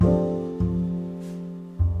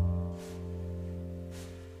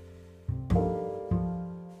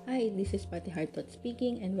this is Pati Hartot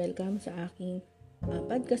speaking and welcome sa aking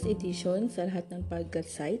podcast edition sa lahat ng podcast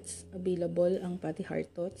sites. Available ang Pati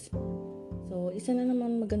Hartots. So, isa na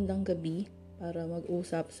naman magandang gabi para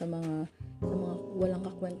mag-usap sa mga walang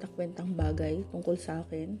kakwenta-kwentang bagay tungkol sa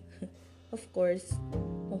akin. Of course,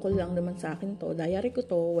 tungkol lang naman sa akin to. Diary ko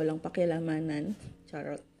to, walang pakialamanan.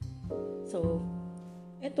 Charot. So,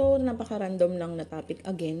 ito napaka-random lang na topic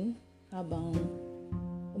again habang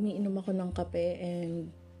umiinom ako ng kape and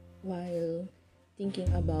while thinking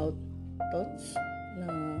about thoughts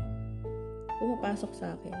na pumapasok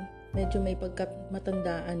sa akin. Medyo may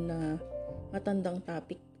pagkamatandaan na matandang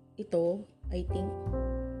topic ito, I think.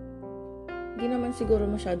 Hindi naman siguro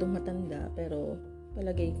masyadong matanda pero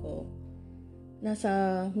palagay ko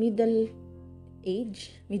nasa middle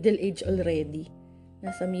age already.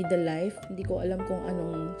 Nasa middle life. Hindi ko alam kung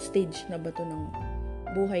anong stage na ba to ng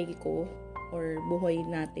buhay ko or buhay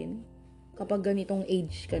natin kapag ganitong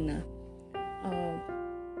age ka na.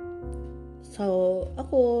 So,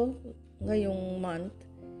 ako ngayong month,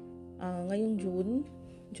 ngayong June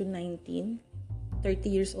 19, 30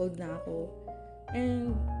 years old na ako.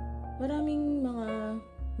 And maraming mga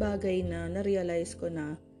bagay na na-realize ko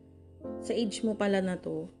na sa age mo pala na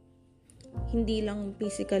to, hindi lang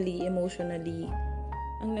physically, emotionally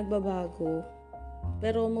ang nagbabago,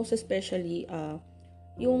 pero most especially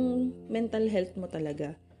yung mental health mo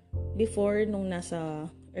talaga. Before, nung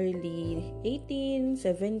nasa early 18,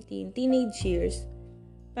 17, teenage years,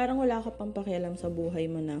 parang wala ka pang pakialam sa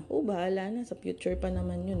buhay mo na, bahala na, sa future pa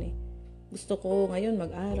naman yun eh. Gusto ko ngayon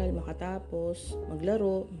mag-aral, makatapos,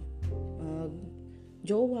 maglaro,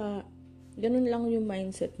 mag-jowa. Ganun lang yung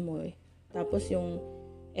mindset mo eh. Tapos yung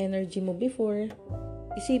energy mo before,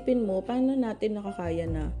 isipin mo, paano natin nakakaya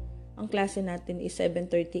na ang klase natin is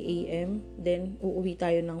 7:30 a.m. Then, uuwi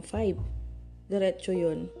tayo ng 5. Diretso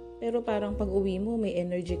yun. Pero parang pag uwi mo, may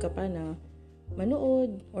energy ka pa na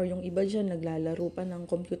manood. Or yung iba dyan, naglalaro pa ng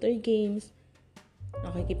computer games.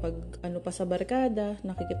 Pa sa barkada.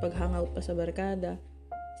 Nakikipag-hangout pa sa barkada.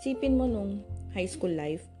 Isipin mo nung high school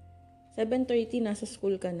life. 7:30, nasa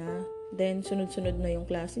school ka na. Then, sunod-sunod na yung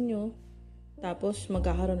klase nyo. Tapos,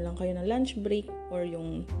 magkakaroon lang kayo ng lunch break or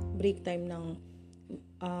yung break time ng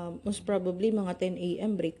most probably mga 10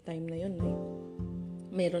 a.m. break time na yun.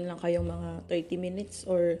 Meron lang kayong mga 30 minutes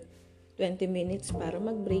or 20 minutes para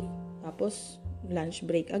mag-break. Tapos, lunch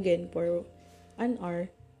break again for an hour.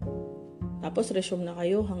 Tapos, resume na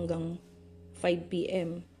kayo hanggang 5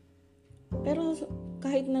 p.m. Pero,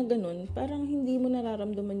 kahit na ganun, parang hindi mo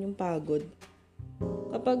nararamdaman yung pagod.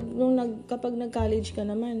 Kapag nag-college ka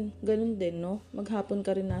naman, ganun din, no? Maghapon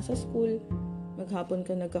ka rin nasa school, maghapon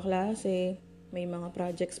ka nagkaklase, may mga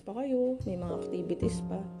projects pa kayo, may mga activities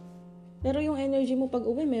pa. Pero yung energy mo pag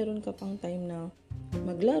uwi, meron ka pang time na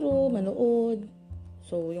maglaro, manood.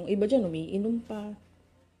 So, yung iba dyan, umiinom pa.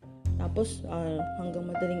 Tapos, hanggang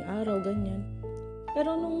madaling araw, ganyan.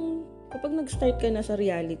 Pero kapag nag-start ka na sa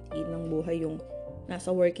reality ng buhay, yung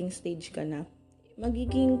nasa working stage ka na,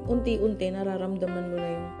 magiging unti-unti nararamdaman mo na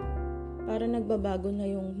yung para nagbabago na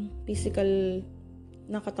yung physical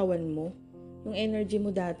na katawan mo. Yung energy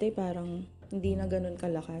mo dati parang hindi na ganun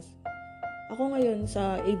kalakas. Ako ngayon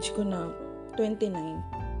sa age ko na 29,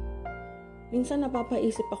 minsan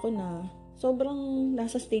napapaisip ako na sobrang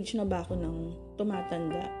nasa stage na ba ako ng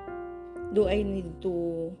tumatanda. Do I need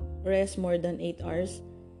to rest more than 8 hours?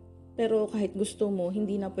 Pero kahit gusto mo,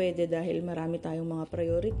 hindi na pwede dahil marami tayong mga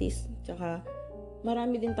priorities. Tsaka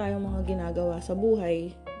marami din tayong mga ginagawa sa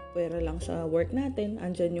buhay. Pwera lang sa work natin.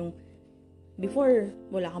 Andyan yung before,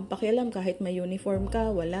 wala kang pakialam kahit may uniform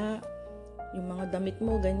ka, wala. Yung mga damit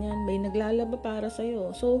mo, ganyan. May naglalaba para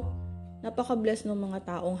sa'yo. So, napaka-bless ng mga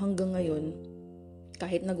taong hanggang ngayon.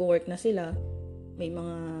 Kahit nag-work na sila, may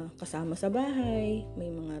mga kasama sa bahay,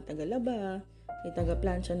 may mga tagalaba, may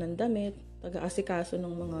taga-plansya ng damit, taga-asikaso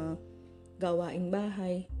ng mga gawaing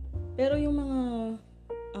bahay. Pero yung mga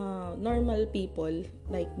normal people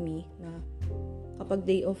like me na kapag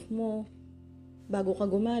day off mo, bago ka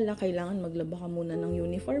gumala, kailangan maglaba ka muna ng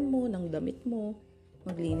uniform mo, ng damit mo,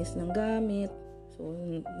 maglinis ng gamit. So,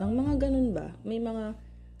 ng mga ganun ba? May mga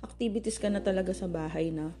activities ka na talaga sa bahay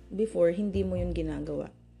na before, hindi mo yun ginagawa.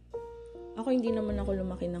 Ako, hindi naman ako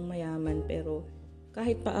lumaki ng mayaman, pero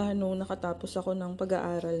kahit paano nakatapos ako ng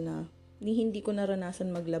pag-aaral na hindi ko naranasan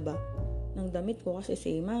maglaba ng damit ko kasi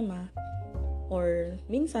si mama. Or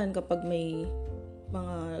minsan kapag may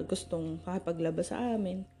mga gustong paglaba sa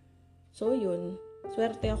amin. So yun,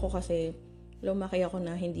 swerte ako kasi lumaki ako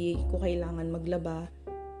na hindi ko kailangan maglaba,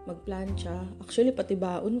 magplancha. Actually, pati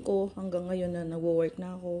baon ko hanggang ngayon na nagwo-work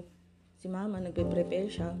na ako. Si mama, nagpe-prepare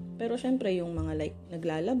siya. Pero syempre, yung mga like,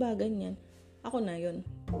 naglalaba, ganyan. Ako na yun.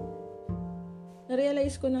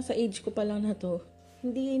 Na-realize ko na sa age ko pa lang na to,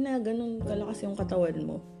 hindi na ganun kalakas yung katawan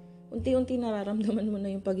mo. Unti-unti nararamdaman mo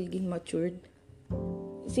na yung pagiging matured.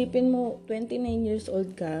 Isipin mo, 29 years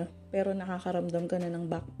old ka, pero nakakaramdam ka na ng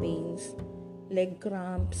back pains, leg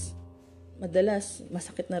cramps, madalas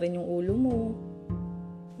masakit na rin yung ulo mo.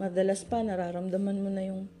 Madalas pa nararamdaman mo na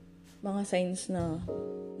yung mga signs na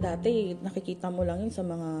dati nakikita mo lang yun sa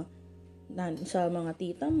mga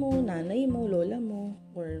tita mo, nanay mo, lola mo,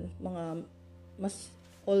 or mga mas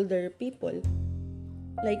older people.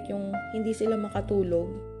 Like yung hindi sila makatulog.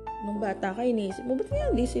 Nung bata ka, iniisip mo, ba't kaya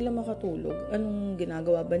hindi sila makatulog? Anong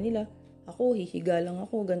ginagawa ba nila? Ako, hihiga lang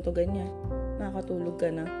ako, ganto ganyan. Nakakatulog ka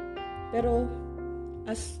na. Pero,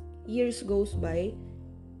 as years goes by,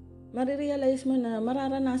 marirealize mo na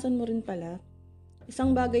mararanasan mo rin pala.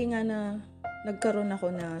 Isang bagay nga na nagkaroon ako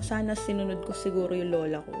na sana sinunod ko siguro yung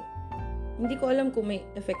lola ko. Hindi ko alam kung may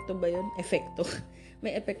epekto ba yun.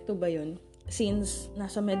 May epekto ba yun? Since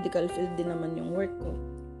nasa medical field din naman yung work ko.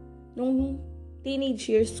 Nung teenage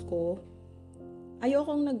years ko,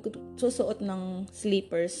 ayokong nagsusuot ng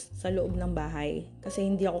sleepers sa loob ng bahay kasi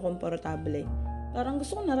hindi ako komportable. Parang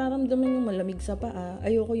gusto ko nararamdaman yung malamig sa paa.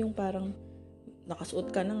 Ayoko yung parang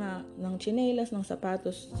nakasuot ka na nga ng tsinelas, ng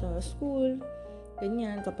sapatos sa school,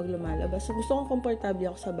 ganyan, kapag lumalabas. So, gusto ko komportable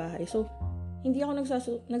ako sa bahay. So, hindi ako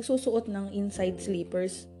nagsusuot ng inside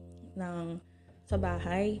sleepers sa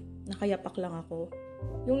bahay. Nakayapak lang ako.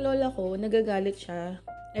 Yung lola ko, nagagalit siya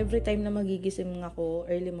every time na magigising ako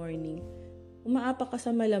early morning. Umaapak ka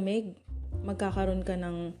sa malamig, magkakaroon ka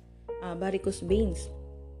ng varicose veins.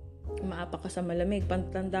 Umaapak ka sa malamig,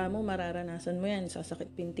 pantanda mo, mararanasan mo yan,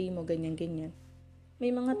 sasakit pinti mo, ganyan-ganyan.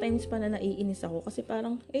 May mga times pa na naiinis ako kasi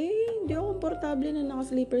parang, hindi ako komportable na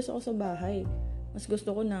naka-sleepers ako sa bahay. Mas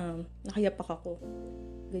gusto ko na nakayapak ako.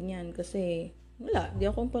 Ganyan, kasi wala, di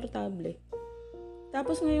ako komportable.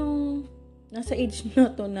 Tapos ngayong nasa age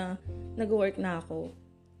na to na nag-work na ako,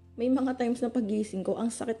 may mga times na pagising ko, ang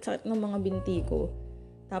sakit-sakit ng mga binti ko.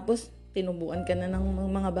 Tapos, tinubuan ka na ng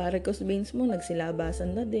mga varicose veins mo,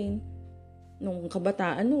 nagsilabasan na din. Nung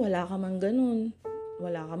kabataan mo, wala ka man ganun.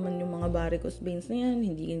 Wala ka man yung mga varicose veins na yan,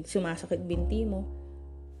 hindi sumasakit binti mo.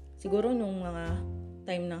 Siguro nung mga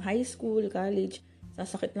time ng high school, college,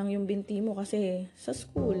 sasakit lang yung binti mo kasi sa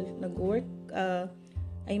school, nag-work,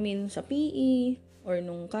 sa PE, or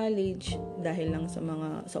nung college, dahil lang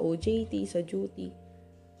sa OJT, sa duty.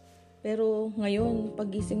 Pero ngayon,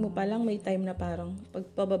 pagising mo pa lang, may time na parang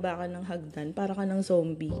pagpababa ka ng hagdan, para ka ng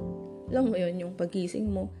zombie. Alam mo yun, yung pagising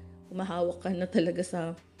mo, umahawak ka na talaga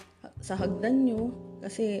sa hagdan nyo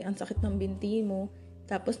kasi ang sakit ng binti mo.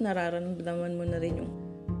 Tapos nararamdaman mo na rin yung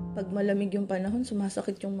pag malamig yung panahon,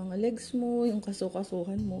 sumasakit yung mga legs mo, yung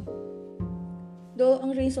kasukasuhan mo. Though,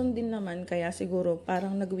 ang reason din naman, kaya siguro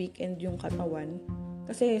parang nag-weekend yung katawan.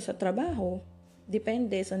 Kasi sa trabaho,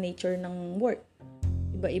 depende sa nature ng work.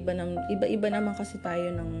 Iba-iba naman kasi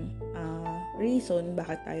tayo ng reason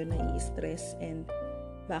bakit tayo nai-stress and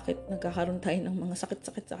bakit nagkakaroon tayo ng mga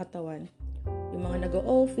sakit-sakit sa katawan. Yung mga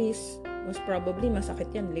nag-o-office, most probably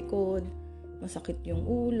masakit yan likod, masakit yung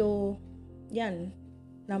ulo. Yan,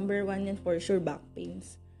 number 1 yan for sure, back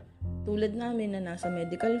pains. Tulad namin na nasa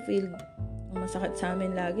medical field, ang masakit sa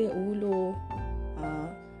amin lagi ulo,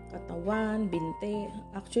 katawan, binte.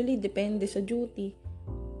 Actually, depende sa duty.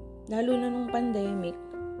 Lalo na nung pandemic,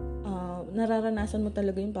 nararanasan mo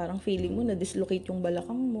talaga yung parang feeling mo na dislocate yung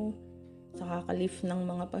balakang mo sa kakalift ng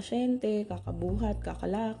mga pasyente, kakabuhat,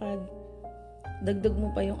 kakalakad. Dagdag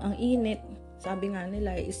mo pa yung ang init. Sabi nga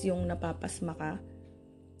nila is yung napapasma ka.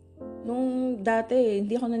 Nung dati,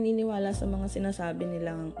 hindi ako naniniwala sa mga sinasabi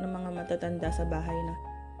nilang ng mga matatanda sa bahay na,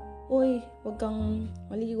 "Uy, wag kang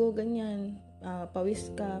maligo ganyan,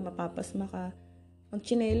 pawis ka, mapapasma ka,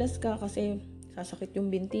 magtsinelas ka kasi sasakit yung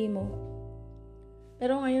binti mo."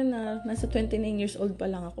 Pero ngayon na nasa 29 years old pa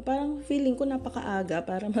lang ako, parang feeling ko napakaaga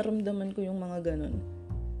para maramdaman ko yung mga ganun.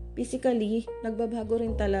 Physically, nagbabago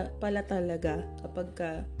rin pala talaga kapag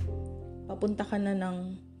papunta ka na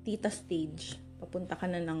ng tita stage, papunta ka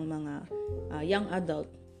na ng mga young adult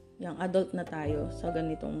na tayo sa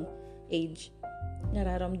ganitong age.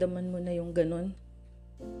 Nararamdaman mo na yung ganun.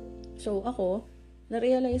 So ako,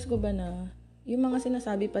 na-realize ko ba na yung mga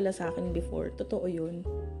sinasabi pala sa akin before, totoo yun,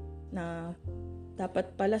 na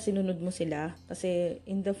dapat pala sinunod mo sila kasi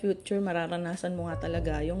in the future mararanasan mo nga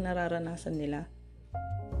talaga yung nararanasan nila.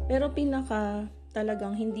 Pero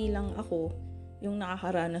talagang hindi lang ako yung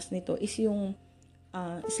nakakaranas nito is yung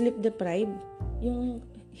sleep deprived. Yung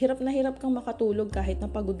hirap na hirap kang makatulog kahit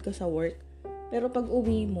napagod ka sa work. Pero pag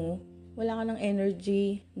uwi mo, wala ka ng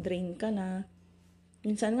energy, drain ka na.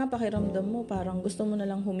 Minsan nga pakiramdam mo parang gusto mo na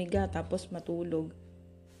lang humiga tapos matulog.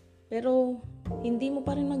 Pero hindi mo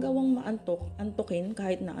pa rin magawang antukin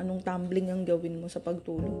kahit na anong tumbling ang gawin mo sa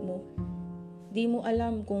pagtulog mo. Di mo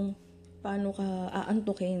alam kung paano ka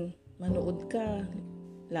aantukin. Manood ka,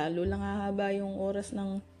 lalo lang hahaba yung oras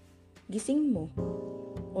ng gising mo.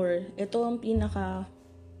 Or ito ang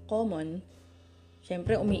pinaka-common,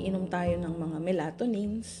 syempre umiinom tayo ng mga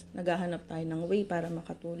melatonins, naghahanap tayo ng way para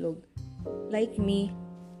makatulog. Like me,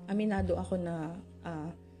 aminado ako na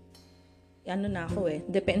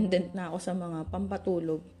dependent na ako sa mga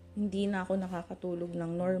pampatulog. Hindi na ako nakakatulog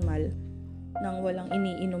ng normal nang walang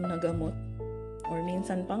iniinom na gamot. Or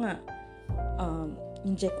minsan pa nga,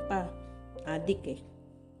 inject pa. Addict eh.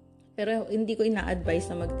 Pero hindi ko ina-advise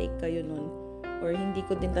na mag-take kayo nun. Or hindi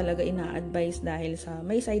ko din talaga ina-advise dahil sa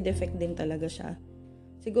may side effect din talaga siya.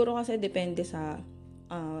 Siguro kasi depende sa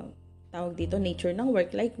tawag dito, nature ng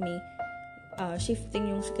work. Like me, shifting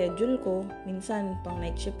yung schedule ko. Minsan, pang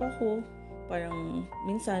night shift ako. Parang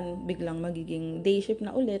minsan, biglang magiging day shift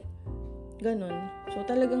na ulit. Ganon. So,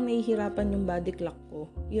 talagang nahihirapan yung body clock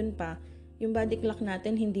ko. Yun pa, yung body clock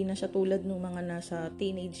natin, hindi na siya tulad ng mga nasa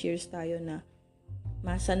teenage years tayo na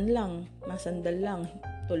masandal lang,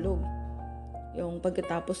 tulog. Yung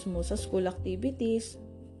pagkatapos mo sa school activities,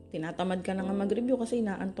 tinatamad ka na nga mag-review kasi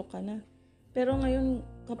inaantok ka na. Pero ngayon,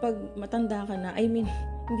 kapag matanda ka na, hindi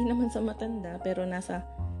naman sa matanda, pero nasa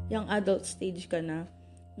young adult stage ka na,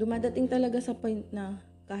 dumadating talaga sa point na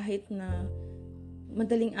kahit na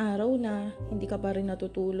madaling araw na hindi ka pa rin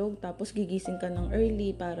natutulog, tapos gigising ka ng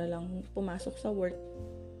early para lang pumasok sa work.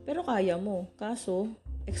 Pero kaya mo. Kaso,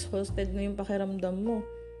 exhausted na yung pakiramdam mo.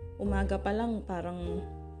 Umaga pa lang, parang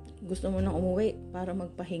gusto mo nang umuwi para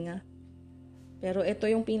magpahinga. Pero ito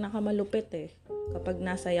yung pinakamalupit eh. Kapag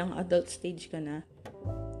nasa young adult stage ka na,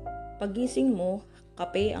 pagising mo,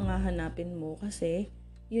 kape ang hahanapin mo kasi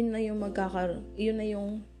yun na yung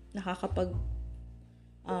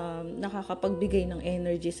nakakapagbigay ng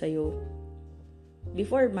energy sa'yo.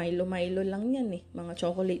 Before, Milo lang yan eh. Mga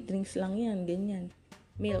chocolate drinks lang yan, ganyan.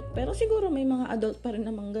 Milk. Pero siguro may mga adult pa rin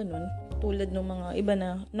namang ganun. Tulad ng mga iba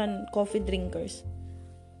na non-coffee drinkers.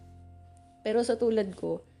 Pero sa tulad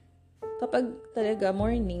ko, kapag talaga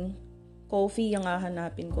morning, coffee yung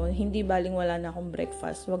hahanapin ko. Hindi baling wala na akong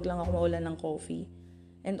breakfast. Wag lang ako mawala ng coffee.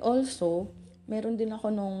 And also, meron din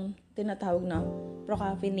ako nung tinatawag na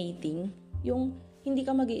procrastinating. Yung hindi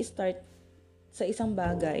ka mag-i-start sa isang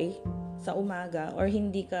bagay sa umaga or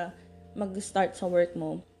hindi ka mag-start sa work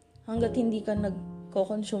mo hanggat hindi ka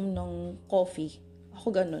nagko-consume ng coffee.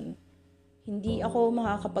 Ako ganun. Hindi ako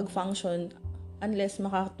makakapag-function unless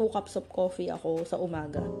maka 2 cups of coffee ako sa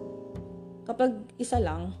umaga. Kapag isa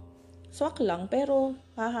lang, swak lang, pero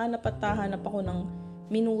hahanap ako ng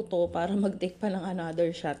minuto para mag-take pa ng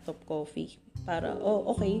another shot of coffee. Para,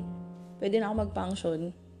 okay, pwede na ako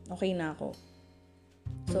mag-function, okay na ako.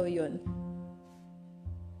 So, yun.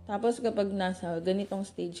 Tapos, kapag nasa ganitong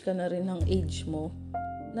stage ka na rin ng age mo,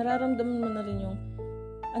 nararamdaman mo na rin yung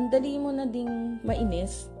ang dali mo na ding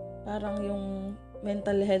mainis. Parang yung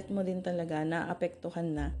mental health mo din talaga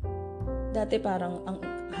naapektuhan na. Dati parang ang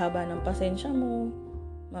haba ng pasensya mo,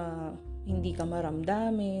 hindi ka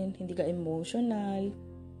maramdamin, hindi ka emotional,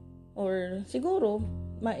 or siguro,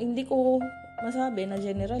 hindi ko masabi na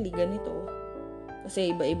generally ganito.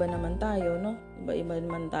 Kasi iba-iba naman tayo, no? Iba-iba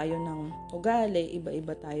naman tayo ng ugali,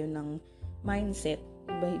 iba-iba tayo ng mindset,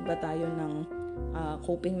 iba-iba tayo ng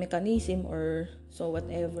coping mechanism or so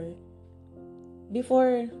whatever.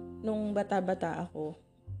 Before, nung bata-bata ako,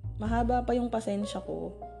 mahaba pa yung pasensya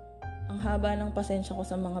ko. Ang haba ng pasensya ko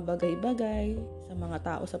sa mga bagay-bagay, sa mga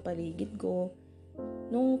tao sa paligid ko.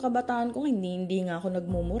 Nung kabataan ko, hindi nga ako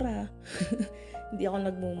nagmumura. Hindi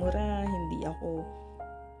ako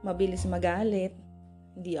mabilis magalit,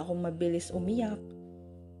 hindi ako mabilis umiyak.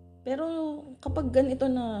 Pero kapag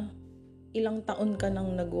ganito na ilang taon ka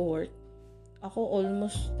nang nag-work, ako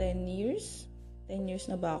almost 10 years. 10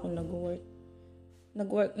 years na ba ako nag-work?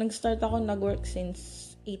 Nag-start ako nag-work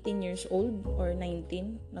since 18 years old or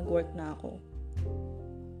 19, nag-work na ako.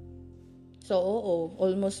 So,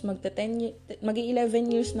 almost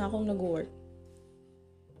mag-11 years na akong nag-work.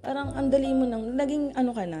 Parang ang dali mo nang, naging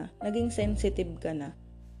sensitive ka na.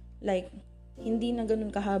 Like, hindi na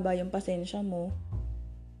ganun kahaba yung pasensya mo.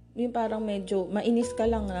 Yung parang medyo, mainis ka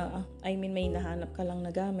lang may nahanap ka lang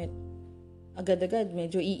na gamit. Agad-agad,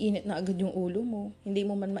 medyo iinit na agad yung ulo mo. Hindi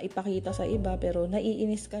mo man maipakita sa iba, pero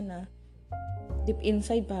naiinis ka na. Deep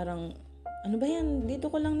inside, parang, ano ba yan?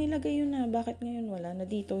 Dito ko lang nilagay yun na. Bakit ngayon wala na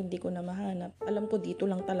dito? Hindi ko na mahanap. Alam ko dito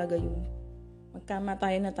lang talaga yun.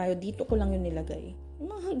 Magkamatayan na tayo, dito ko lang yun nilagay.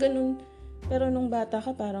 Mga ganun. Pero nung bata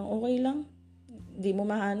ka, parang okay lang. Di mo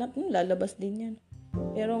mahanap, lalabas din yan.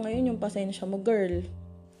 Pero ngayon yung pasensya mo, girl,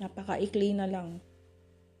 napakaikli na lang.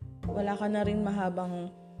 Wala ka na rin mahabang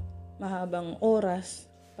oras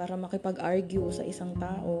para makipag-argue sa isang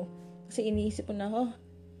tao. Kasi iniisip ko na,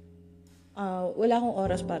 wala akong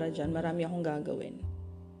oras para dyan. Marami akong gagawin.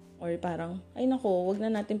 Or parang, ay nako, wag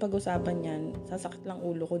na natin pag-usapan yan. Sasakit lang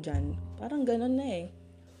ulo ko dyan. Parang ganun na eh.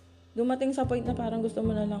 Dumating sa point na parang gusto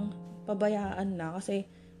mo na lang pabayaan na kasi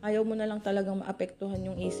ayaw mo na lang talagang maapektuhan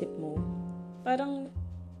yung isip mo. Parang,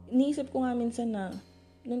 iniisip ko nga minsan na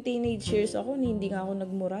nung teenage years ako, hindi nga ako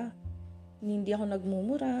nagmura. Hindi ako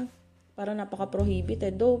nagmumura. Parang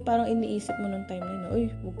napaka-prohibited. Though, parang iniisip mo nung time na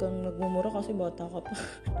yun, huwag kang nagmumura kasi bata ka pa.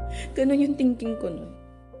 Ganun yung thinking ko nun.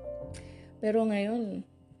 Pero ngayon,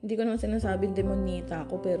 hindi ko naman sinasabing demonita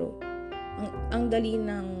ako, pero ang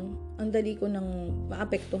dali ko nang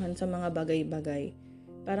maapektuhan sa mga bagay-bagay.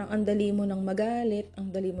 Parang ang dali mo nang magalit, ang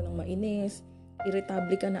dali mo nang mainis,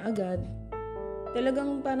 irritable ka na agad.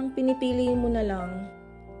 Talagang parang pinipili mo na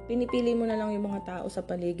lang yung mga tao sa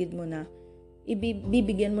paligid mo na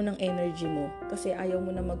ibibigyan mo ng energy mo kasi ayaw mo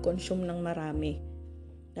na mag-consume ng marami.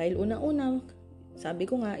 Dahil una-una, sabi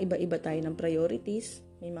ko nga, iba-iba tayo ng priorities.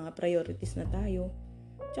 May mga priorities na tayo.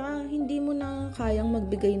 Tsaka hindi mo na kayang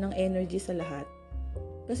magbigay ng energy sa lahat.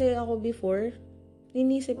 Kasi ako before,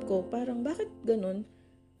 ninisip ko, parang bakit ganun?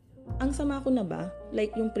 Ang sama ko na ba?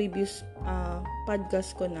 Like yung previous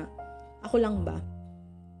podcast ko na, ako lang ba?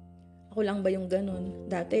 Ako lang ba yung ganun?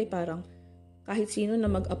 Dati parang kahit sino na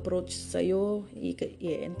mag-approach sa'yo,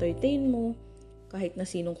 i-entertain mo. Kahit na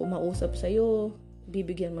sinong kumausap sa'yo,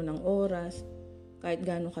 bibigyan mo ng oras. Kahit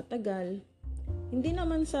gaano katagal. Hindi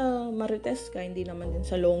naman sa marites ka, hindi naman din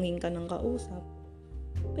sa longing ka ng kausap.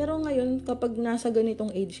 Pero ngayon, kapag nasa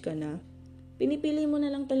ganitong age ka na, pinipili mo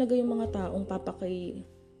na lang talaga yung mga taong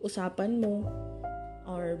papakiusapan mo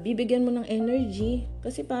or bibigyan mo ng energy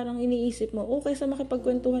kasi parang iniisip mo, okay, sa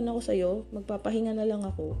makipagkwentuhan ako sa'yo, magpapahinga na lang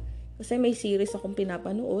ako kasi may series akong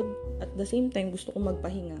pinapanood at the same time gusto kong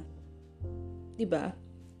magpahinga. Diba?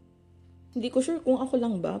 Hindi ko sure kung ako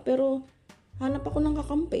lang ba, pero hanap ako ng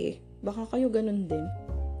kakampi. Baka kayo ganun din.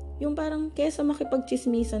 Yung parang kesa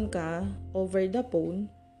makipagchismisan ka over the phone,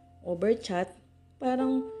 over chat,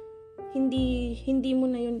 parang hindi mo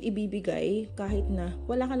na yun ibibigay kahit na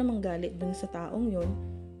wala ka namang galit dun sa taong yun.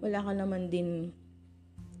 Wala ka naman din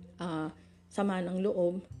sama ng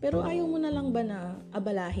loob. Pero ayaw mo na lang ba na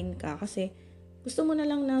abalahin ka kasi gusto mo na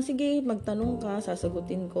lang na sige, magtanong ka,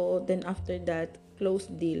 sasagutin ko, then after that, close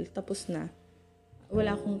deal, tapos na.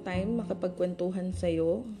 Wala akong time makapagkwentuhan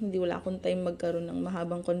sa'yo. Wala akong time magkaroon ng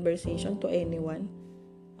mahabang conversation to anyone.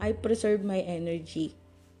 I preserve my energy.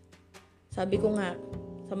 Sabi ko nga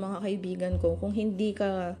sa mga kaibigan ko, kung hindi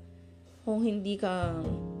ka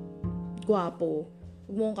gwapo,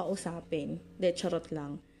 huwag mong kausapin. De, charot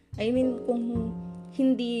lang. I mean, kung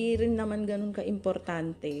hindi rin naman ganun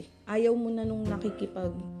ka-importante, ayaw mo na nung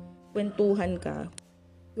nakikipagkwentuhan ka.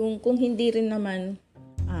 Kung hindi rin naman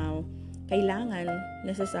kailangan,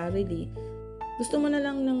 necessarily, gusto mo na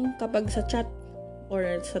lang ng kapag sa chat or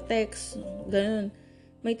sa text, ganun,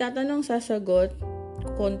 may tatanong, sasagot,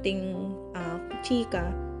 konting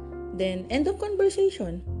chika, then end of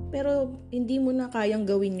conversation. Pero hindi mo na kayang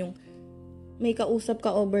gawin yung may kausap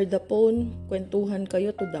ka over the phone, kwentuhan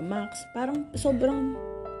kayo to the max. Parang sobrang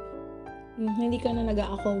hindi ka na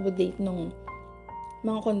nag-accommodate ng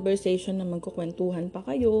mga conversation na magkukwentuhan pa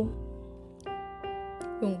kayo.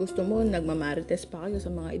 Kung gusto mo, nagmamarites pa kayo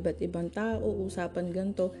sa mga iba't ibang tao, usapan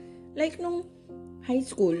ganito. Like nung high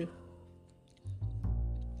school,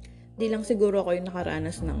 di lang siguro ako yung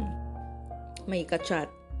nakaranas ng may ka-chat.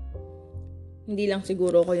 Hindi lang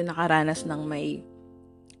siguro ako yung nakaranas ng may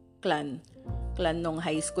clan nung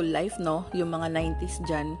high school life, no? Yung mga 90s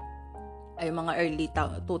dyan, ay mga early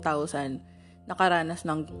 2000, nakaranas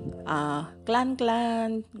ng clan,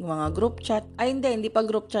 mga group chat. Ay, hindi pa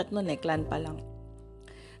group chat nun clan pa lang.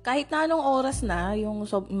 Kahit na anong oras na, yung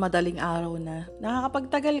madaling araw na,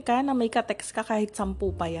 nakakapagtagal ka na may ka-text ka kahit 10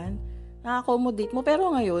 pa yan. Na-accommodate mo. Pero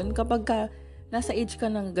ngayon, kapag nasa age ka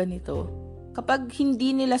ng ganito, kapag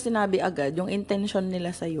hindi nila sinabi agad yung intention nila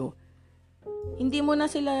sa'yo, hindi mo na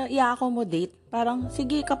sila i-accommodate. Parang,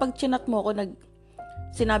 sige, kapag chinat mo ako,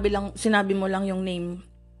 sinabi mo lang yung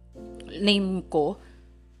name ko,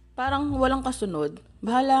 parang walang kasunod.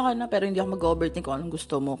 Bahala ka na, pero hindi ako mag-overthink kung anong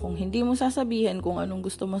gusto mo. Kung hindi mo sasabihin kung anong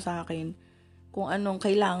gusto mo sa akin, kung anong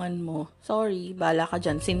kailangan mo, sorry, bahala ka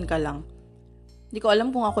dyan, sin ka lang. Hindi ko alam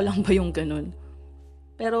kung ako lang ba yung ganun.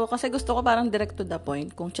 Pero kasi gusto ko parang direct to the point.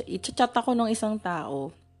 Kung i-chat ako ng isang tao,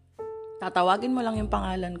 tatawagin mo lang yung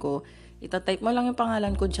pangalan ko, itatype mo lang yung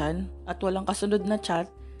pangalan ko dyan, at walang kasunod na chat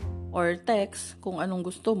or text kung anong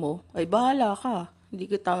gusto mo, ay bahala ka. Hindi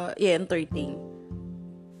kita i-entertain.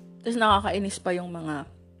 Tapos nakakainis pa yung mga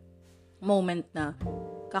moment na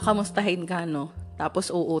kakamustahin ka, no?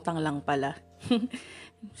 Tapos uutang lang pala.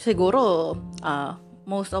 Siguro,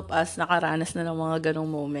 most of us nakaranas na ng mga ganong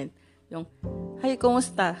moment. Yung, "Hay,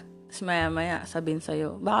 kumusta?" Tapos maya-maya, sabihin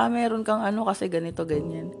sa'yo, "Baka meron kang kasi ganito,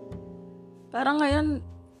 ganyan." Parang ngayon,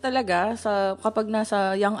 talaga, kapag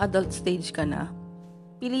nasa young adult stage ka na,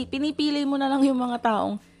 pinipili mo na lang yung mga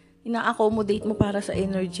taong ina-accommodate mo para sa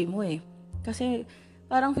energy mo eh. Kasi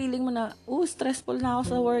parang feeling mo na, stressful na ako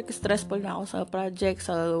sa work, stressful na ako sa project,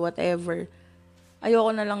 sa whatever.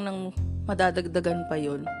 Ayoko na lang ng madadagdagan pa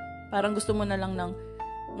yun. Parang gusto mo na lang ng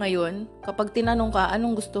ngayon, kapag tinanong ka,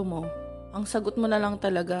 anong gusto mo? Ang sagot mo na lang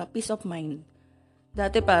talaga, peace of mind.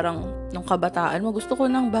 Dati parang, nung kabataan mo, gusto ko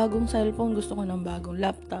ng bagong cellphone, gusto ko ng bagong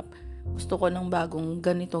laptop, gusto ko ng bagong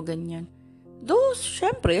ganito, ganyan.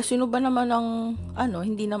 Syempre, sino ba naman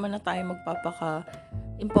hindi naman na tayo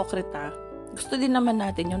magpapaka-impokrita. Gusto din naman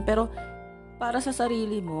natin yun, pero para sa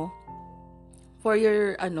sarili mo, for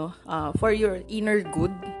your inner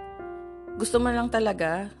good, gusto mo lang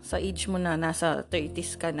talaga sa age mo na nasa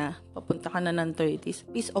 30s ka na, papunta ka na ng 30s,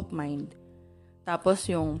 peace of mind. Tapos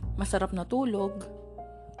yung masarap na tulog,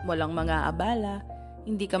 walang mga abala,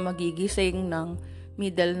 hindi ka magigising ng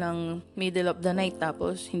middle of the night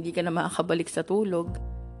tapos hindi ka na makakabalik sa tulog.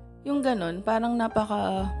 Yung ganon, parang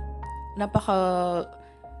napaka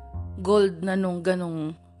gold na nung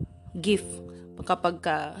ganong gift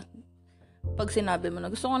pag sinabi mo na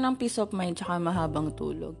gusto ko ng peace of mind tsaka mahabang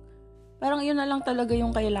tulog. Parang yun na lang talaga yung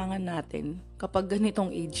kailangan natin kapag ganitong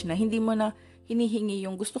age na hindi mo na hinihingi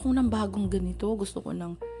yung gusto ko ng bagong ganito, gusto ko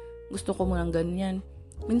mo ng ganyan.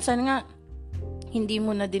 Minsan nga hindi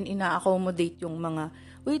mo na din ina-accommodate yung mga,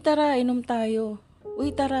 "Uy, tara, inom tayo.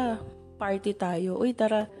 Uy, tara, party tayo. Uy,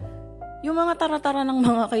 tara." Yung mga tara-tara ng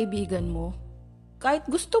mga kaibigan mo, kahit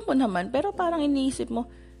gusto mo naman, pero parang iniisip mo,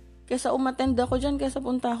 kesa umattend ako dyan, kesa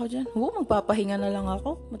punta ako dyan, magpapahinga na lang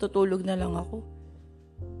ako, matutulog na lang ako.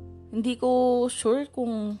 Hindi ko sure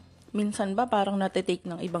kung minsan ba parang natitake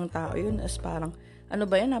ng ibang tao yun as parang, ano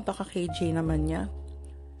ba yan, napaka-KJ naman niya.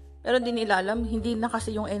 Pero di nila alam, hindi na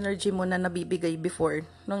kasi yung energy mo na nabibigay before,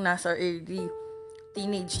 nung nasa early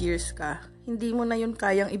teenage years ka. Hindi mo na yun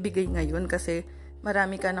kayang ibigay ngayon kasi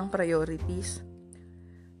marami ka ng priorities.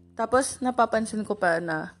 Tapos, napapansin ko pa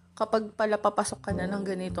na kapag pala papasok ka na ng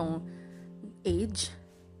ganitong age,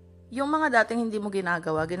 yung mga dating hindi mo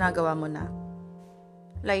ginagawa mo na.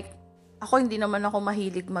 Like, ako hindi naman ako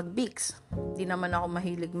mahilig mag-Vicks. Hindi naman ako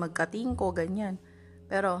mahilig magkatingko, ganyan.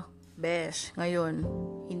 Pero, besh, ngayon,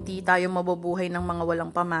 hindi tayo mabubuhay ng mga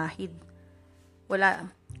walang pamahid. Wala.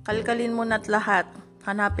 Kalkalin mo na't lahat.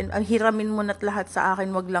 Hiramin mo na't lahat sa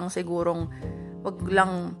akin. Wag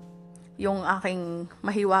lang yung aking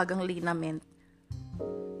mahiwagang linament.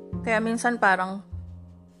 Kaya minsan parang,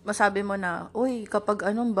 masabi mo na, "Uy, kapag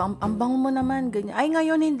ang bango mo naman, ganyan." Ay,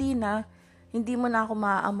 ngayon hindi na. Hindi mo na ako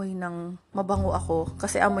maaamoy ng mabango ako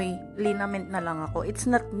kasi amoy linament na lang ako. It's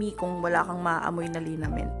not me kung wala kang maaamoy na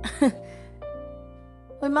linament.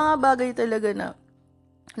 May mga bagay talaga na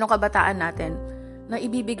nung kabataan natin na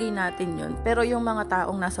ibibigay natin yun. Pero yung mga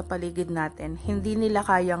taong nasa paligid natin, hindi nila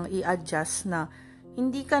kayang i-adjust na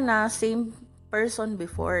hindi ka na same person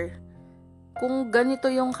before. Kung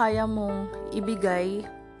ganito yung kaya mong ibigay,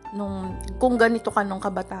 kung ganito ka nung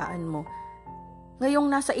kabataan mo, ngayong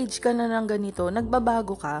nasa age ka na ng ganito,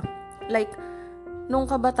 nagbabago ka. Like, nung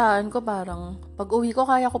kabataan ko parang, pag uwi ko,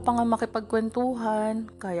 kaya ko pang makipagkwentuhan,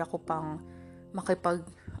 kaya ko pang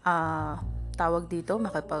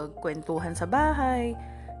makipagkwentuhan sa bahay,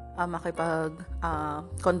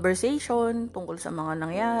 conversation tungkol sa mga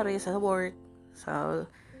nangyari sa work, sa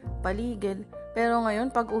paligid. Pero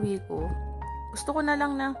ngayon, pag uwi ko, gusto ko na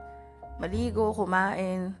lang na maligo,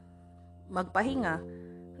 kumain, magpahinga.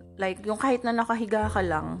 Like, yung kahit na nakahiga ka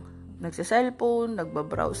lang, nagsa-cellphone,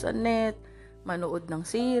 nagbabrowse sa net, manood ng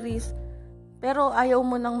series, pero ayaw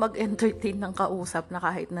mo nang mag-entertain ng kausap na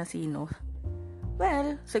kahit na sino.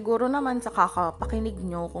 Well, siguro naman sa kakapakinig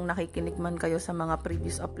nyo, kung nakikinig man kayo sa mga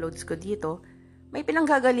previous uploads ko dito, may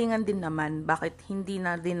pinanggagalingan din naman bakit hindi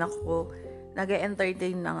na din ako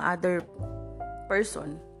nag-entertain ng other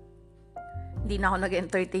person. Hindi na ako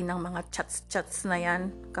nag-entertain ng mga chats na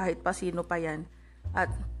yan, kahit pa sino pa yan.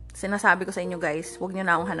 At sinasabi ko sa inyo guys, huwag nyo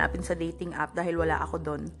na akong hanapin sa dating app dahil wala ako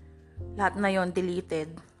doon. Lahat na yon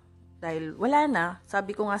deleted. Dahil wala na,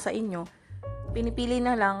 sabi ko nga sa inyo, pinipili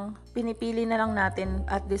na lang natin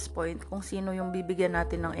at this point kung sino yung bibigyan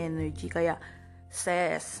natin ng energy. Kaya,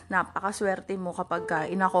 sis, napakaswerte mo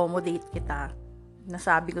kapag in-accommodate kita.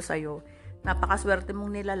 Nasabi ko sa'yo, napakaswerte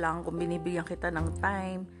mong nilalang kung binibigyan kita ng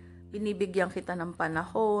time, binibigyan kita ng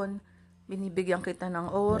panahon, binibigyan kita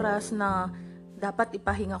ng oras na dapat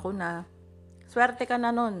ipahinga ko na. Swerte ka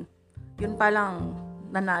na nun. Yun pa lang,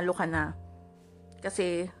 nanalo ka na.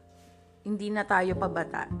 Kasi, hindi na tayo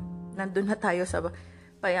pabata. Nandun na tayo sa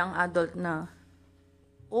payang adult na.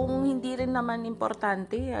 Kung hindi rin naman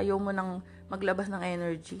importante, ayaw mo nang maglabas ng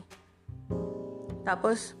energy.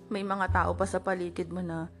 Tapos, may mga tao pa sa paligid mo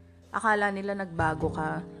na akala nila nagbago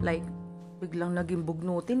ka. Like, biglang naging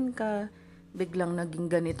bugnutin ka, biglang naging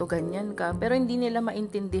ganito, ganyan ka. Pero hindi nila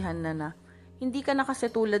maintindihan na hindi ka na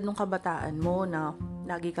kasi tulad nung kabataan mo na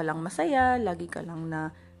lagi ka lang masaya, lagi ka lang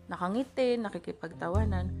na nakangiti,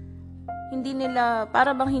 nakikipagtawanan. Hindi nila,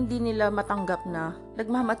 para bang hindi nila matanggap na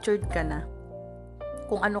nagmamatured ka na.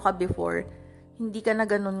 Kung ano ka before, hindi ka na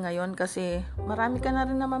ganun ngayon kasi marami ka na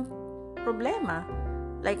rin naman problema.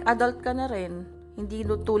 Like, adult ka na rin. Hindi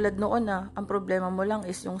tulad noon na ang problema mo lang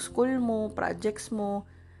is yung school mo, projects mo,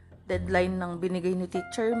 deadline ng binigay ni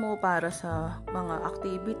teacher mo para sa mga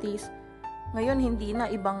activities. Ngayon, hindi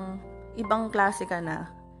na, ibang klase ka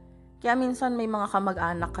na. Kaya minsan may mga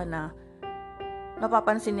kamag-anak ka na,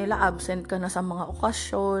 mapapansin nila absent ka na sa mga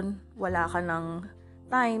okasyon, wala ka ng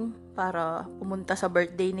time para pumunta sa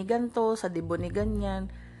birthday ni ganto, sa debo ni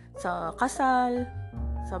ganyan, sa kasal,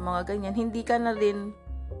 sa mga ganyan. Hindi ka na rin,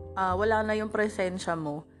 wala na yung presensya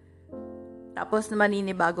mo. Tapos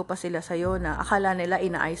maninibago pa sila sa'yo na akala nila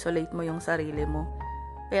ina-isolate mo yung sarili mo.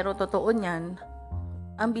 Pero totoo niyan,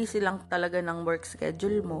 ang busy lang talaga ng work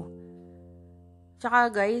schedule mo.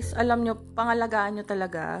 Tsaka guys, alam nyo, pangalagaan nyo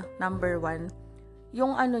talaga, number 1,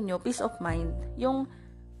 yung peace of mind. Yung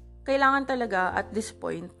kailangan talaga at this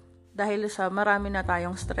point, dahil sa marami na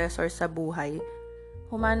tayong stressors sa buhay,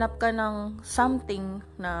 humanap ka ng something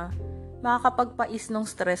na makakapagpais ng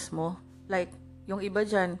stress mo. Like, yung iba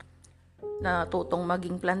dyan, na tutong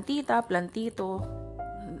maging plantita, plantito,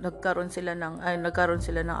 nagkaroon sila ng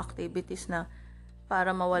activities na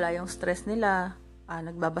para mawala yung stress nila,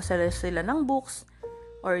 nagbabasa sila ng books,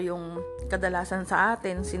 or yung kadalasan sa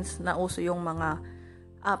atin, since nauso yung mga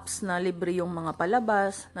apps na libre yung mga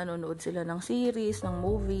palabas, nanonood sila ng series, ng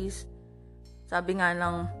movies. Sabi nga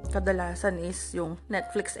ng kadalasan is yung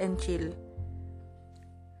Netflix and chill.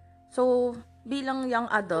 So, bilang young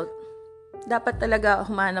adult, dapat talaga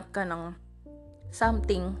humanap ka ng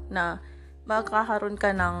something na magkakaroon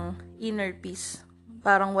ka ng inner peace.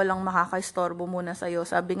 Parang walang makakaistorbo muna sa'yo.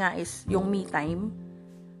 Sabi nga is yung me time.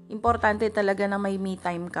 Importante talaga na may me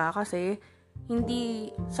time ka kasi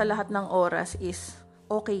hindi sa lahat ng oras is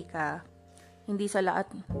okay ka. Hindi sa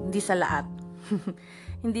lahat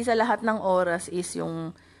hindi sa lahat ng oras is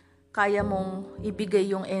yung kaya mong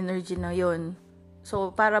ibigay yung energy na yon.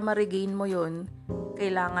 So, para ma-regain mo yon,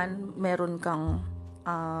 kailangan meron kang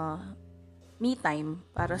me time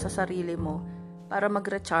para sa sarili mo, para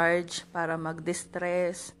mag-recharge, para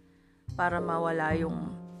mag-distress, para mawala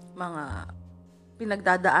yung mga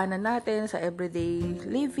pinagdadaanan natin sa everyday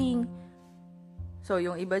living. So,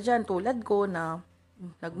 yung iba dyan, tulad ko na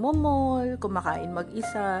nagmomall, kumakain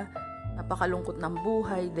mag-isa, napakalungkot ng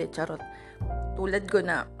buhay, charot. Tulad ko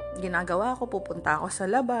na ginagawa ko, pupunta ako sa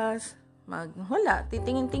labas,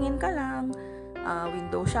 titingin-tingin ka lang,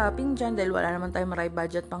 window shopping dyan, dahil wala naman tayong maray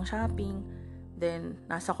budget pang shopping. Then,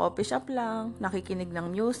 nasa coffee shop lang, nakikinig ng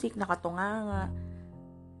music, nakatunganga.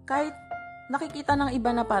 Kahit nakikita ng iba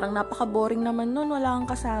na parang napaka-boring naman nun, wala kang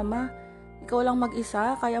kasama. Ikaw lang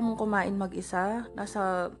mag-isa, kaya mong kumain mag-isa.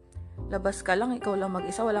 Nasa labas ka lang, ikaw lang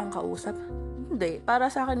mag-isa, wala kang kausap. Hindi, para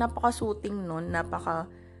sa akin napaka-soothing nun,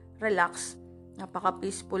 napaka-relax,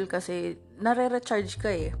 napaka-peaceful kasi nare-recharge ka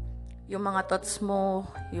eh. Yung mga thoughts mo,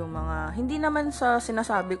 yung mga, hindi naman sa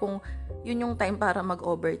sinasabi kung yun yung time para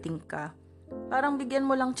mag-overthink ka. Parang bigyan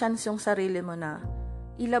mo lang chance yung sarili mo na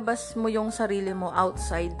ilabas mo yung sarili mo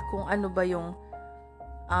outside kung ano ba yung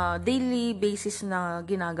daily basis na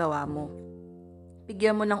ginagawa mo.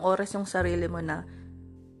 Bigyan mo ng oras yung sarili mo na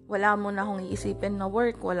wala mo na akong iisipin na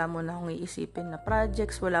work, wala mo na akong iisipin na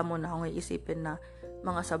projects, wala mo na akong iisipin na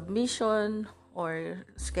mga submission or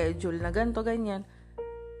schedule na ganito, ganyan.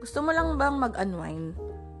 Gusto mo lang bang mag-unwind?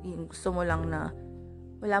 Gusto mo lang na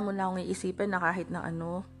wala mo na akong iisipin na kahit na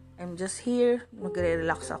ano, I'm just here,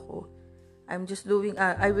 magre-relax ako. I'm just doing,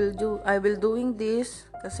 I will doing this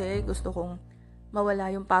kasi gusto kong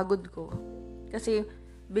mawala yung pagod ko. Kasi,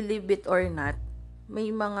 believe it or not,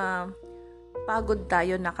 may mga pagod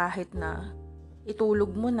tayo na kahit na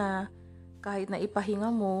itulog mo na, kahit na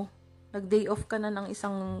ipahinga mo, nag-day off ka na ng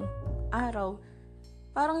isang araw,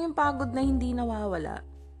 parang yung pagod na hindi nawawala.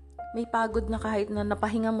 May pagod na kahit na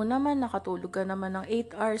napahinga mo naman, nakatulog ka naman ng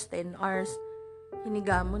 8 hours, 10 hours,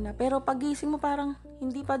 hiniga mo na. Pero pagising mo parang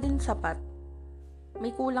hindi pa din sapat.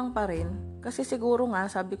 may kulang pa rin. Kasi siguro nga,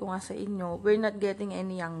 sabi ko nga sa inyo, we're not getting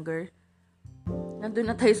any younger. Nandun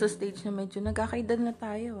na tayo sa stage na medyo nagkakaedad na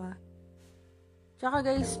tayo Tsaka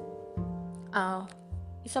guys,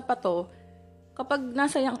 isa pa to, kapag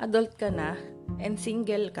nasa young adult ka na and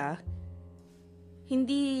single ka,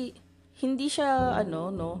 hindi siya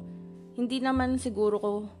hindi naman siguro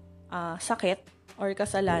ko sakit or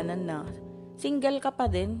kasalanan na single ka pa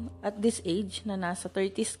din at this age na nasa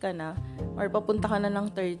 30s ka na or papunta ka na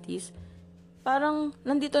ng 30s. Parang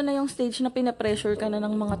nandito na yung stage na pinapressure ka na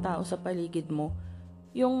ng mga tao sa paligid mo.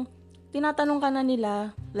 Yung tinatanong ka na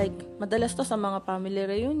nila, like madalas to sa mga family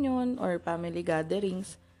reunion or family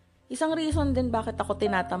gatherings. Isang reason din bakit ako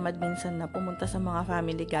tinatamad minsan na pumunta sa mga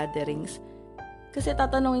family gatherings. Kasi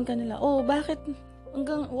tatanungin ka nila, bakit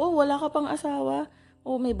wala ka pang asawa?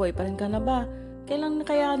 May boyfriend ka na ba? Kailan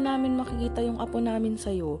kaya namin makikita yung apo namin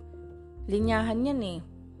sa'yo? Linyahan yan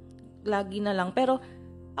Lagi na lang. Pero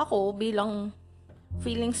ako, bilang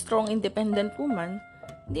feeling strong, independent woman,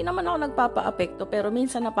 hindi naman ako nagpapa-apekto. Pero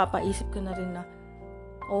minsan napapaisip ko na rin na,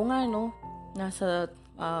 nasa,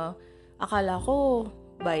 akala ko,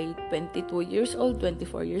 by 22 years old,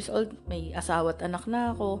 24 years old, may asawa at anak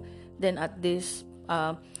na ako. Then at this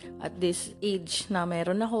age na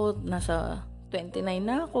meron ako, nasa 29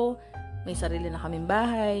 na ako, may sarili na kaming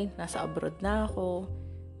bahay, nasa abroad na ako,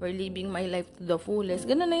 we're living my life to the fullest.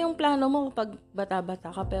 Ganun na yung plano mo kapag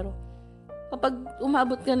bata-bata ka. Pero kapag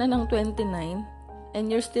umabot ka na ng 29 and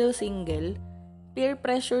you're still single, peer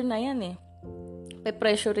pressure na yan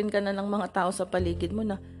Pe-pressure rin ka na ng mga tao sa paligid mo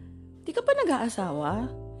na, di ka pa nag-aasawa?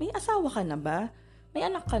 May asawa ka na ba? May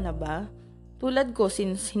anak ka na ba? Tulad ko,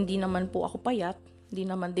 since hindi naman po ako payat, hindi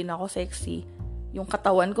naman din ako sexy, yung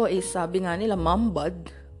katawan ko is sabi nga nila, mom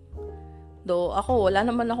bod. Though ako, wala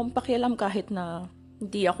naman akong pakialam kahit na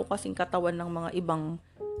hindi ako kasing katawan ng mga ibang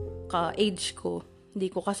ka-age ko. Hindi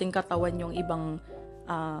ko kasing katawan yung ibang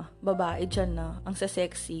babae dyan na ang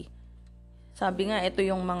sexy. Sabi nga, ito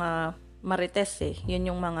yung mga marites Yun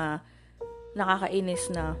yung mga nakakainis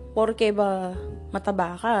na, porke ba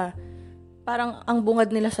mataba ka? Parang ang bungad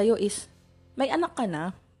nila sa'yo is, may anak ka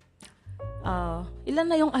na? Ilan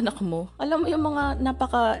na yung anak mo? Alam mo yung mga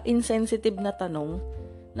napaka-insensitive na tanong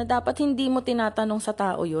na dapat hindi mo tinatanong sa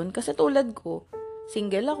tao yun. Kasi tulad ko,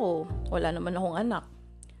 single ako, wala naman akong anak.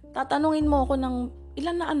 Tatanungin mo ako ng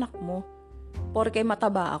ilan na anak mo? Porke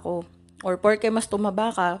mataba ako. Or porke mas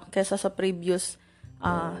tumaba ka kaysa sa previous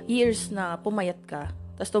years na pumayat ka.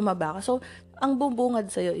 Tapos tumaba ka. So, ang bubungad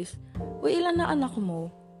sa'yo is, ilan na anak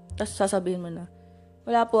mo? Tapos sasabihin mo na,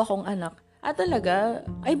 wala po akong anak. Talaga?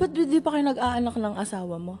 Ba't di pa kayo nag-aanak ng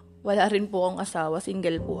asawa mo? Wala rin po akong asawa,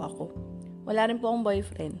 single po ako. Wala rin po akong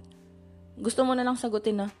boyfriend. Gusto mo na lang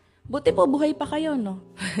sagutin na, buti po buhay pa kayo, no?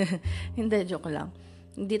 Hindi, joke lang.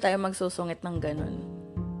 Hindi tayo magsusungit ng ganun.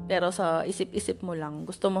 Pero sa isip-isip mo lang,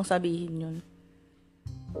 gusto mong sabihin yun.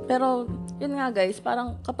 Pero, yun nga guys,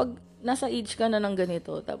 parang kapag nasa age ka na ng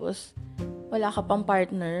ganito, tapos wala ka pang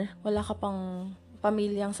partner, wala ka pang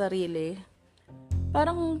pamilyang sarili,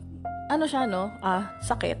 parang,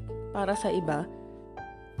 sakit para sa iba.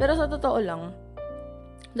 Pero sa totoo lang,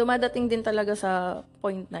 dumadating din talaga sa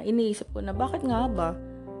point na iniisip ko na bakit nga ba?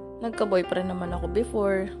 Nagka-boyfriend naman ako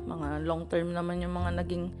before, mga long term naman yung mga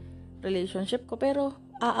naging relationship ko, pero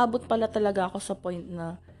aabot pala talaga ako sa point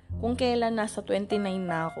na kung kailan nasa 29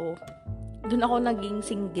 na ako, dun ako naging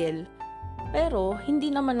single. Pero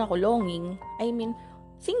hindi naman ako longing.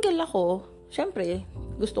 Single ako. Syempre,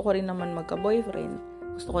 gusto ko rin naman magka-boyfriend.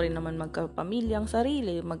 Gusto ko rin naman magka-pamilyang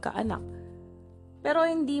sarili, magka-anak. Pero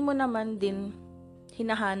hindi mo naman din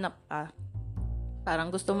hinahanap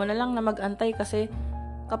Parang gusto mo na lang na mag-antay kasi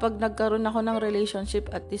kapag nagkaroon ako ng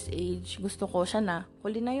relationship at this age, gusto ko siya na.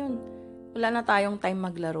 Huli na yun. Wala na tayong time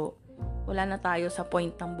maglaro. Wala na tayo sa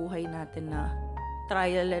point ng buhay natin na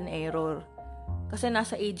trial and error. Kasi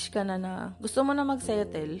nasa age ka na gusto mo na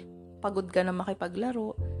mag-settle. Pagod ka na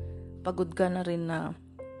makipaglaro. Pagod ka na rin na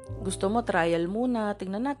gusto mo trial muna.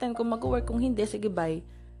 Tingnan natin kung mag-work. Kung hindi, sige bye.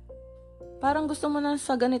 Parang gusto mo na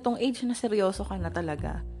sa ganitong age na seryoso ka na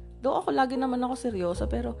talaga. Though ako lagi naman ako seryoso,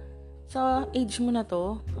 pero sa age mo na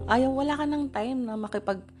to, wala ka ng time na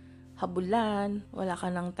makipaghabulan, wala ka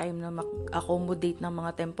ng time na accommodate ng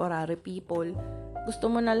mga temporary people. Gusto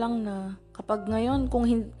mo na lang na kapag ngayon,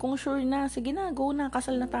 kung sure na, sige na, go na,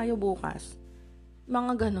 kasal na tayo bukas.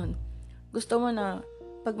 Mga ganon. Gusto mo na,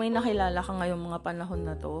 pag may nakilala ka ngayong mga panahon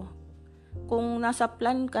na to, kung nasa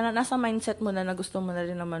plan ka na, nasa mindset mo na gusto mo na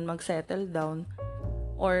rin naman mag-settle down,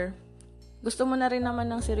 or gusto mo na rin naman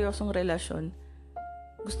ng seryosong relasyon,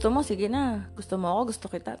 gusto mo, sige na. Gusto mo ako, gusto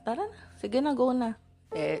kita. Tara na. Sige na, go na.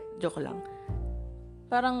 Joke lang.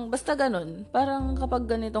 Parang, basta ganun. Parang kapag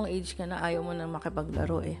ganitong age ka na, ayaw mo na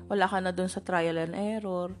makipaglaro eh. Wala ka na dun sa trial and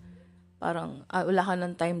error. Parang, wala ka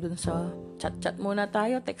ng time dun sa chat-chat muna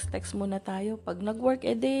tayo, text-text muna tayo. Pag nag-work,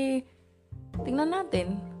 tingnan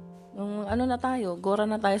natin. Yung ano na tayo, gora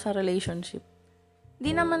na tayo sa relationship.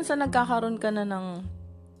 Di naman sa nagkakaroon ka na ng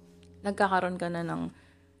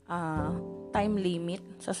time limit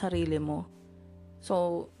sa sarili mo.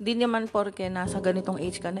 So, di naman porke nasa ganitong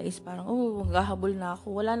age ka na is parang, gahabol na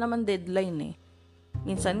ako. Wala naman deadline eh.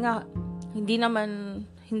 Minsan nga, hindi naman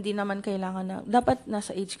kailangan na, dapat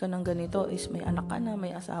nasa age ka ng ganito is may anak ka na,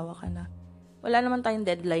 may asawa ka na. Wala naman tayong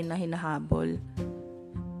deadline na hinahabol.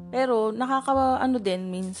 Pero,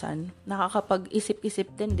 minsan,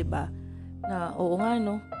 nakakapag-isip-isip din, di ba? Na, oo nga,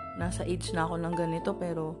 no? Nasa age na ako ng ganito,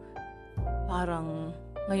 pero parang,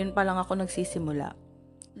 ngayon pa lang ako nagsisimula.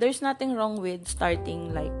 There's nothing wrong with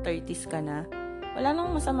starting like 30s ka na. Wala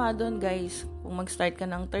nang masama doon, guys. Kung mag-start ka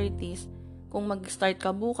ng 30s, kung mag-start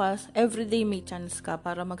ka bukas, everyday may chance ka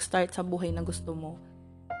para mag-start sa buhay na gusto mo.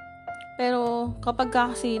 Pero kapag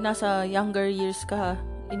kasi nasa younger years ka,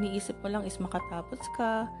 iniisip mo lang is makatapos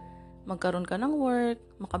ka, magkaroon ka ng work,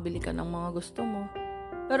 makabili ka ng mga gusto mo.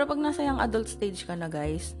 Pero pag nasa young adult stage ka na,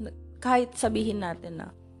 guys, kahit sabihin natin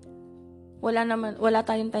na wala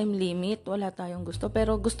tayong time limit, wala tayong gusto,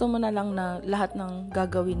 pero gusto mo na lang na lahat ng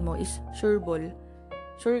gagawin mo is sureball.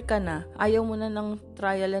 Sure ka na. Ayaw mo na ng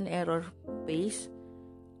trial and error phase.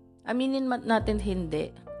 Aminin natin hindi.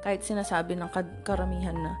 Kahit sinasabi ng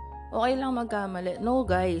karamihan na, okay lang magkamali. No,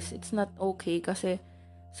 guys, it's not okay kasi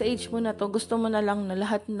sa age mo na to, gusto mo na lang na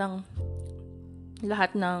lahat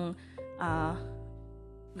ng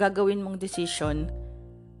gagawin mong decision,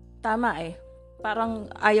 tama eh. Parang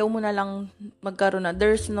ayaw mo na lang magkaroon na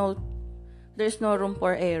there's no room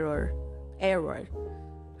for error.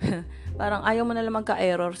 Parang ayaw mo na lang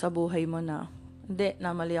magka-error sa buhay mo na hindi,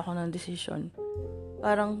 namali ako ng decision.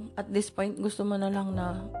 Parang at this point gusto mo na lang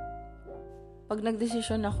na pag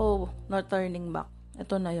nag-decision ako, no turning back.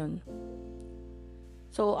 Ito na yon.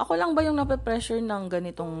 So ako lang ba yung nape-pressure ng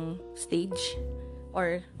ganitong stage?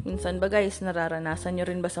 Or minsan ba, guys, nararanasan nyo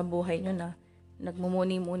rin ba sa buhay nyo na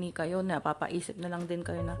nagmumuni-muni kayo, napapaisip na lang din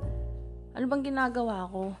kayo na, ano bang ginagawa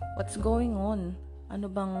ko? What's going on? Ano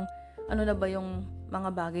na ba yung mga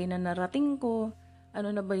bagay na narating ko? Ano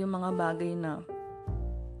na ba yung mga bagay na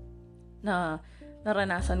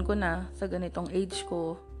naranasan ko na sa ganitong age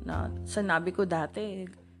ko, na sinabi ko dati,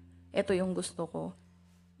 ito yung gusto ko.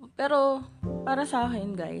 Pero, para sa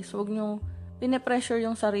akin, guys, huwag nyo pine-pressure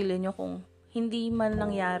yung sarili nyo kung hindi man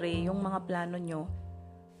nangyari yung mga plano nyo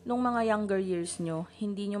nung mga younger years nyo,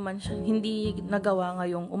 hindi nagawa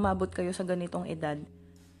ngayong umabot kayo sa ganitong edad.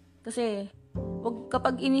 Kasi,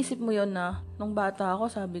 kapag inisip mo yon na, nung bata ako,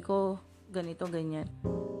 sabi ko, ganito, ganyan,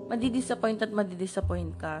 madidisappoint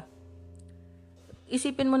ka.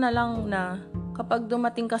 Isipin mo na lang na, kapag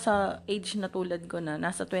dumating ka sa age na tulad ko na,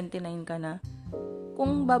 nasa 29 ka na,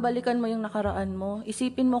 kung babalikan mo yung nakaraan mo,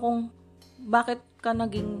 isipin mo kung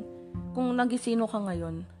nagisino ka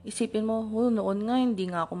ngayon, isipin mo, noon nga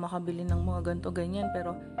hindi nga ako makabili ng mga ganito ganyan,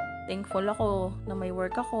 pero thankful ako na may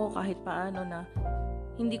work ako kahit paano, na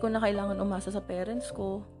hindi ko na kailangan umasa sa parents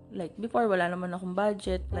ko. Like before, wala naman akong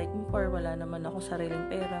budget. Like before, wala naman ako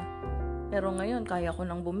sariling pera. Pero ngayon, kaya ko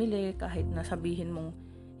nang bumili kahit na sabihin mong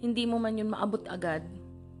hindi mo man yun maabot agad.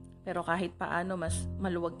 Pero kahit paano, mas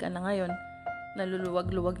maluwag ka na ngayon.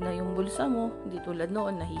 Naluluwag-luwag na yung bulsa mo. Hindi tulad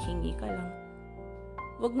noon, nahihingi ka lang.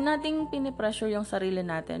 Huwag nating pinipressure yung sarili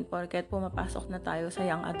natin porket pumapasok na tayo sa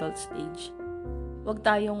young adult stage. Huwag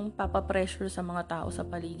tayong papapressure sa mga tao sa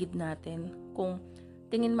paligid natin. Kung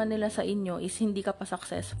tingin man nila sa inyo is hindi ka pa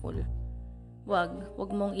successful.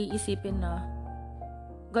 Huwag mong iisipin na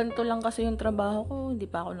ganito lang kasi yung trabaho ko, hindi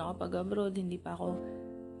pa ako nakapag-abroad, hindi pa ako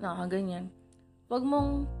nakaganyan. Huwag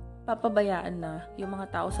mong papabayaan na yung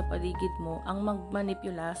mga tao sa paligid mo ang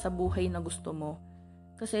magmanipula sa buhay na gusto mo.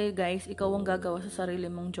 Kasi guys, ikaw ang gagawa sa sarili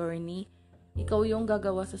mong journey. Ikaw yung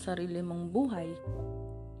gagawa sa sarili mong buhay.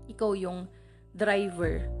 Ikaw yung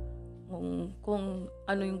driver kung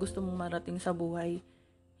ano yung gusto mong marating sa buhay.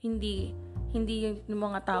 Hindi yung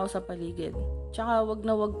mga tao sa paligid. Tsaka wag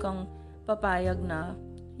kang papayag na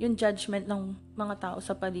yung judgment ng mga tao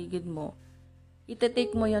sa paligid mo.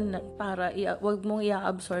 Ite-take mo yan para wag mong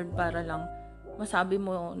i-absorb para lang masabi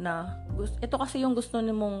mo na ito kasi yung gusto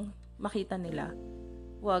nimong makita nila.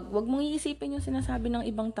 Wag mong iisipin yung sinasabi ng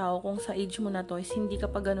ibang tao kung sa age mo na to is hindi ka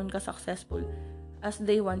pa ganun ka-successful as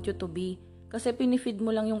they want you to be. Kasi pinifeed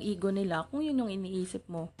mo lang yung ego nila kung yun yung iniisip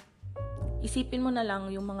mo. Isipin mo na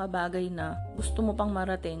lang yung mga bagay na gusto mo pang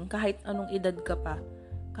marating kahit anong edad ka pa.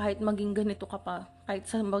 kahit maging ganito ka pa, kahit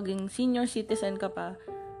sa maging senior citizen ka pa,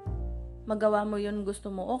 magawa mo yun, gusto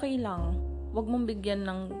mo, okay lang. Huwag mong bigyan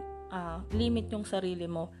ng limit yung sarili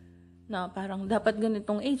mo na parang dapat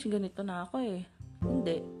ganitong age, ganito na ako eh.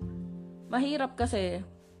 Hindi. Mahirap kasi,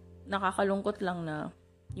 nakakalungkot lang na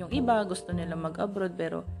yung iba gusto nila mag-abroad,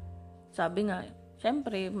 pero sabi nga,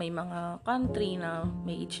 syempre may mga country na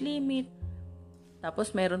may age limit.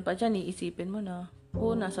 Tapos meron pa dyan, iisipin mo na,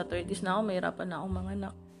 nasa 30s na ako, mahirapan na akong mga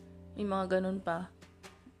anak. May mga ganun pa.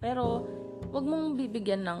 Pero, wag mong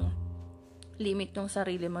bibigyan ng limit yung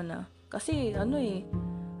sarili mo na. Kasi,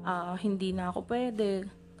 hindi na ako pwede.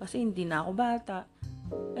 Kasi hindi na ako bata.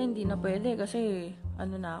 Hindi na pwede kasi,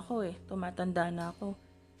 na ako tumatanda na ako.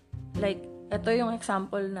 Like, ito yung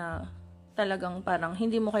example na talagang parang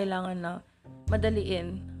hindi mo kailangan na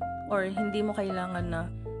madaliin or hindi mo kailangan na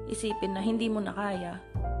isipin na hindi mo na kaya.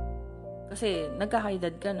 Kasi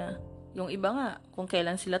nagkakaedad ka na. Yung iba nga, kung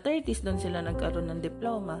kailan sila 30s, doon sila nagkaroon ng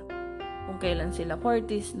diploma. Kung kailan sila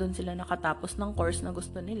 40s, doon sila nakatapos ng course na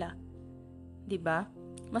gusto nila. 'Di ba?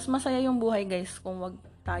 Mas masaya yung buhay, guys, kung wag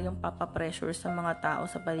tayong papapressure sa mga tao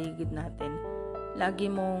sa paligid natin. Lagi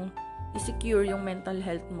mong i-secure yung mental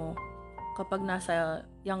health mo kapag nasa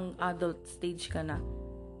young adult stage ka na.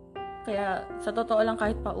 Kaya, sa totoo lang,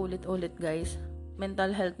 kahit pa ulit-ulit, guys,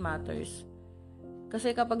 mental health matters.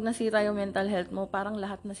 Kasi kapag nasira yung mental health mo, parang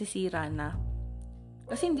lahat nasisira na.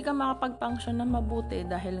 Kasi hindi ka makapag-function na mabuti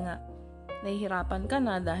dahil nga nahihirapan ka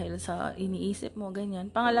na dahil sa iniisip mo,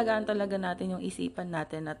 ganyan. Pangalagaan talaga natin yung isipan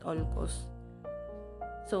natin at all costs.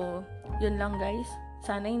 So, yun lang, guys.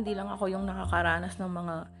 Sana hindi lang ako yung nakakaranas ng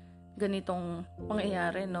mga ganitong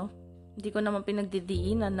pangyayari, no? Hindi ko naman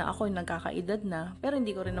pinagdidiinan na ako yung nagkakaedad na, pero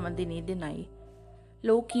hindi ko rin naman dinideny.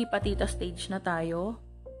 Low-key, patita stage na tayo.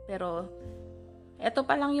 Pero, eto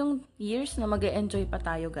pa lang yung years na mag-e-enjoy pa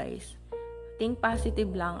tayo, guys. Think positive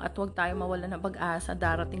lang at huwag tayo mawala ng pag-asa.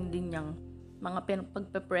 Darating din yung mga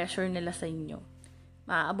pagpe-pressure nila sa inyo.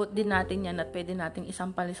 Maaabot din natin yan at pwede nating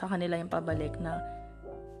isampal sa kanila yung pabalik na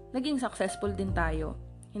naging successful din tayo.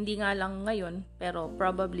 Hindi nga lang ngayon, pero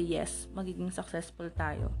probably yes, magiging successful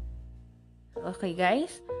tayo. Okay,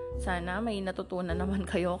 guys? Sana may natutunan naman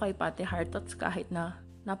kayo kay Pati Heart Thoughts kahit na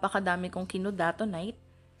napakadami kong kinuda tonight.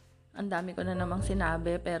 Ang dami ko na namang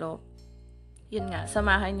sinabi, pero yun nga,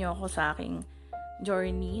 samahan nyo ako sa aking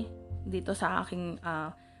journey dito sa aking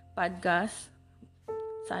podcast.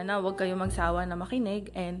 Sana wag kayo magsawa na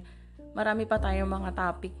makinig and marami pa tayong mga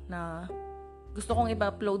topic na gusto kong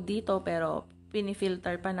i-upload dito pero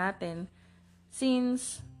pinifilter pa natin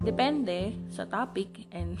since depende sa topic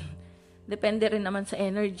and depende rin naman sa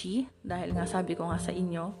energy dahil nga sabi ko nga sa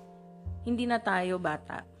inyo, hindi na tayo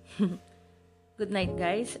bata. Good night,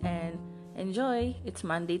 guys, and enjoy. It's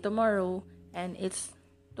Monday tomorrow and it's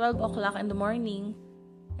 12 o'clock in the morning.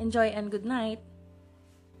 Enjoy and good night.